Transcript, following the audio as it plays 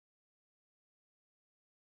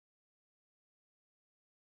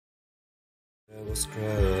I was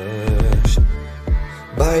crushed.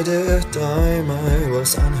 By the time I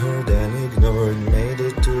was unheard and ignored, made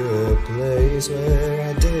it to a place where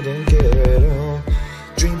I didn't care at all.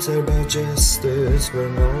 Dreams about justice were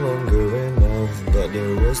no longer enough, but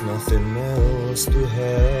there was nothing else to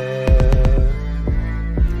have.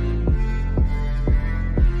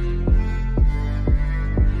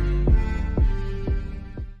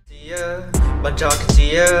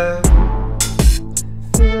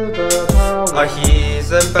 Our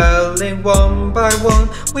he's and belling one by one.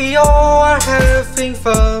 We all are having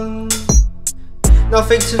fun.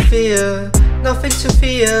 Nothing to fear, nothing to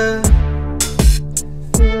fear.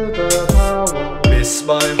 Miss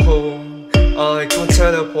my home, I can't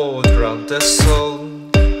teleport around the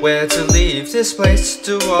zone. Where to leave this place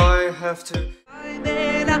do I have to?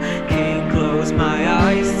 Then I can't close my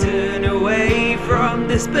eyes, turn away from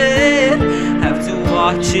this bed. Have to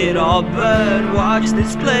watch it all burn, watch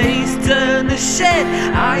this place turn to shit.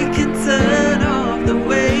 I can turn off the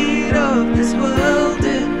weight of this world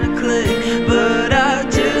in a click, but I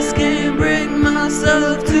just can't bring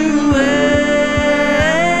myself to it.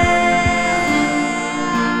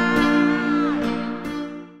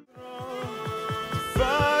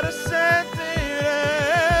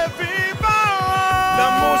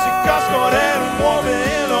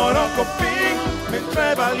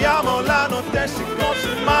 Mentre balliamo la notte si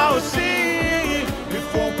consuma così. Il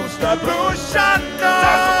fuoco sta bruciando,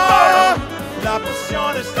 la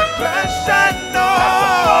passione sta crescendo.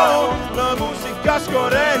 La musica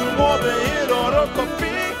scorre, muove i loro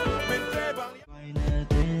corpi. Mentre balliamo.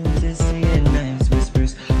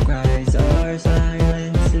 Whispers, cries are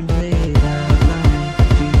silence and bleed out loud.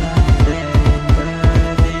 Do not stand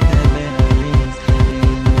burning the memories. In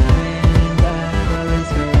the end, I always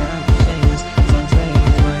corruptions.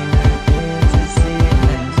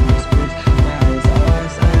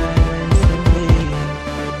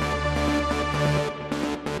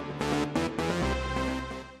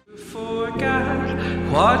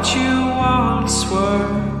 What you once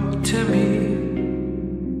were to me,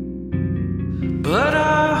 but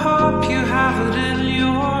I hope you have it in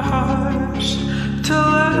your heart to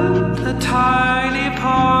let the tiny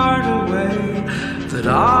part away that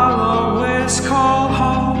I'll always call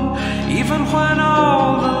home, even when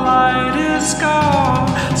all the light is gone.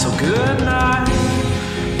 So good night,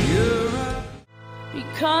 Europe.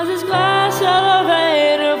 Because this glass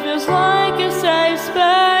elevator feels like a safe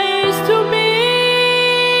space to me.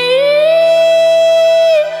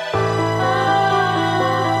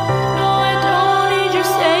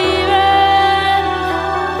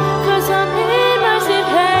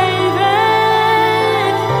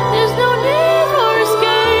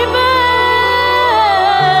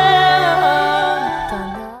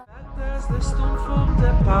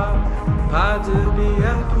 Pas de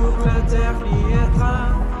billet pour le dernier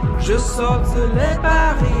train. Je saute les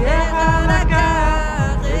barrières à la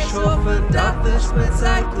gare. Réchauffe date, je peux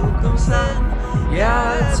Zeit comme ça.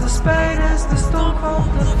 Ja, zu spät ist es doch auf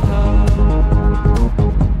der Fahrt.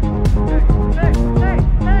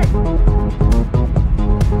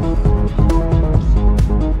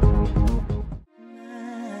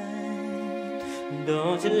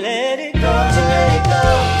 Don't you let it go, don't you let it go.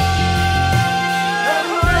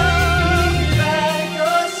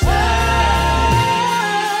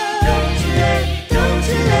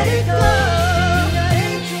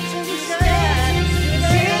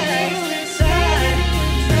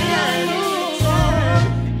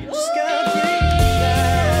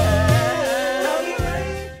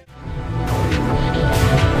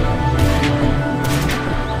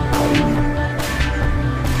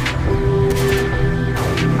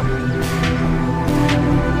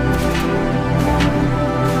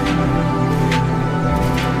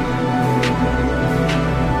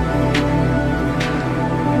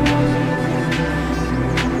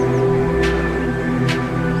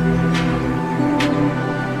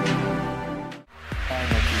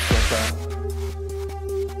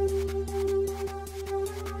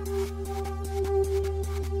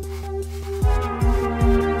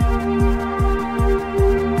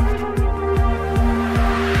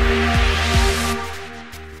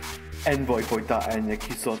 En voi voittaa ääniä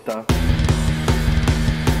kisota.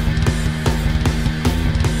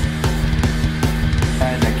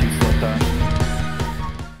 Ääniä kisota.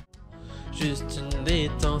 Juste une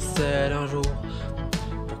étincelle un jour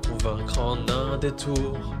pour convaincre en un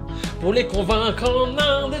détour, pour les convaincre en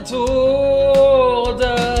un détour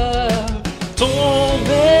de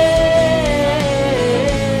tomber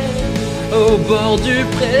au bord du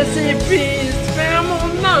précipice, faire mon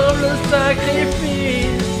humble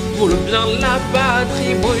sacrifice pour le bien de la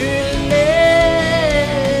patrie brûlée.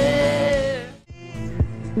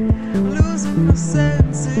 losing our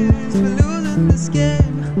senses, we're losing this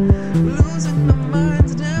game, we're losing our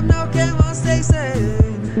minds. Damn, now can I stay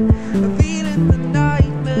sane? We're feeling the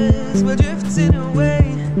nightmares, we're drifting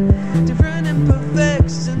away, different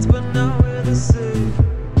imperfections, but now we're the same.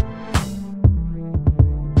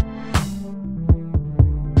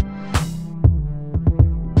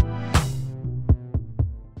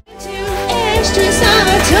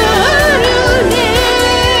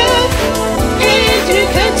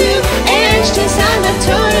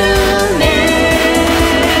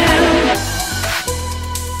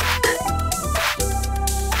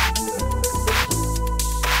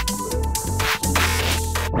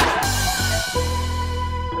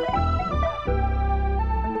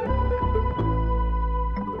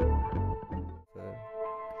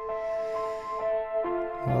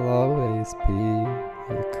 I'll always be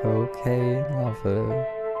a cocaine lover.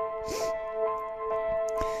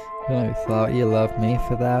 I thought you loved me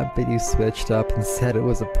for that, but you switched up and said it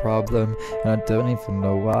was a problem, and I don't even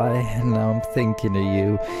know why. And now I'm thinking of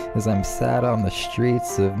you as I'm sat on the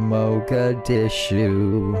streets of Mogadishu,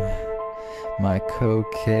 my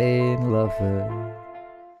cocaine lover.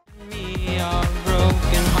 Me a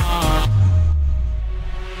broken heart.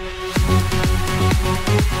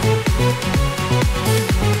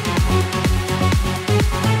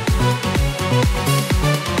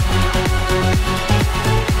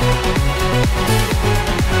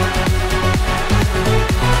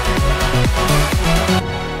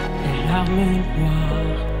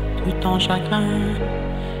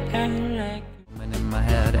 In my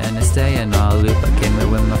head and it's staying all loop. I came here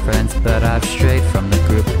with my friends, but I've strayed from the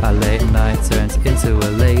group. Our late night turns into a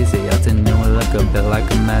lazy afternoon. We look a bit like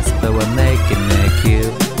a mess, but we're making it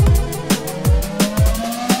cute.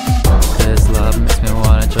 This love makes me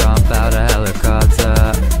wanna jump out a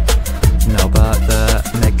helicopter. No bother,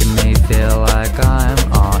 making me feel like I'm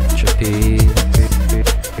on trapeze.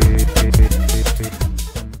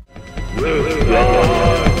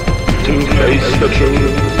 To face the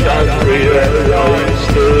truth and realize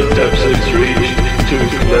the depths it's reached. To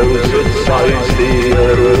close its eyes, the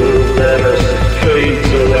aurora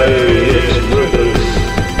fades away, it withers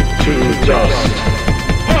to dust.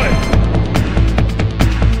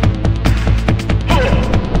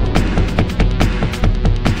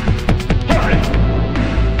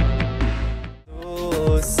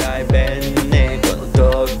 Tu sai bene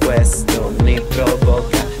quanto questo mi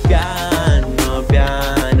provoca. Piano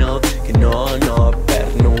piano che non ho per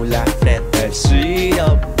nulla fretta, il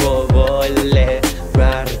suo volle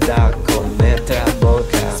guarda come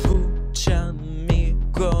trabocca. Sbucciami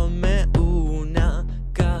come una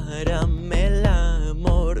caramella,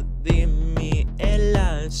 mordimi e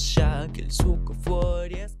lascia che il succo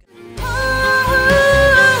fuori esca.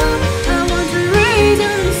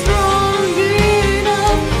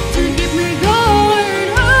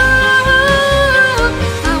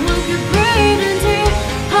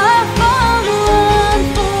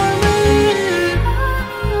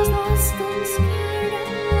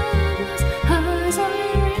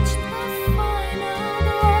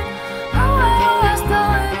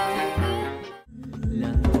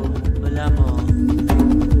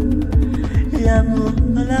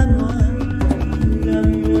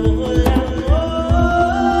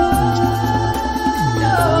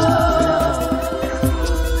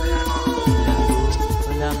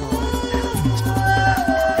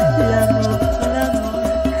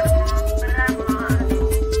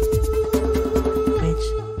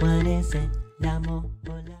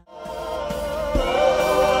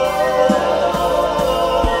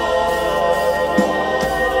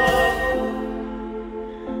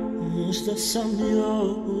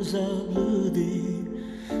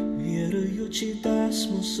 Vjerujući da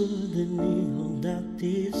smo sudeni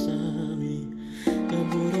hodati sami,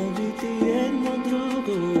 zaboraviti jedno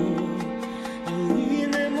drugo, ali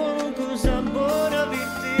ne mogu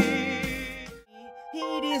zaboraviti.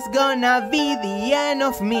 It is gonna be the end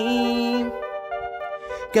of me,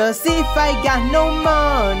 'cause if I got no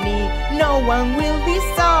money, no one will be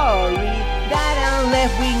sorry that I'm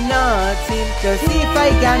left with nothing. 'Cause if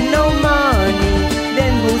I got no money,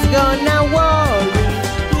 then who's gonna worry?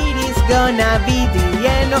 It is gonna be the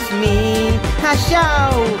end of me. I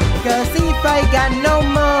show, 'cause if I got no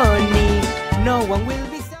money, no one will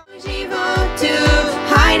be sorry. Životu,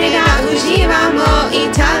 hajde da uživamo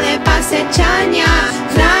i tale pa se čas.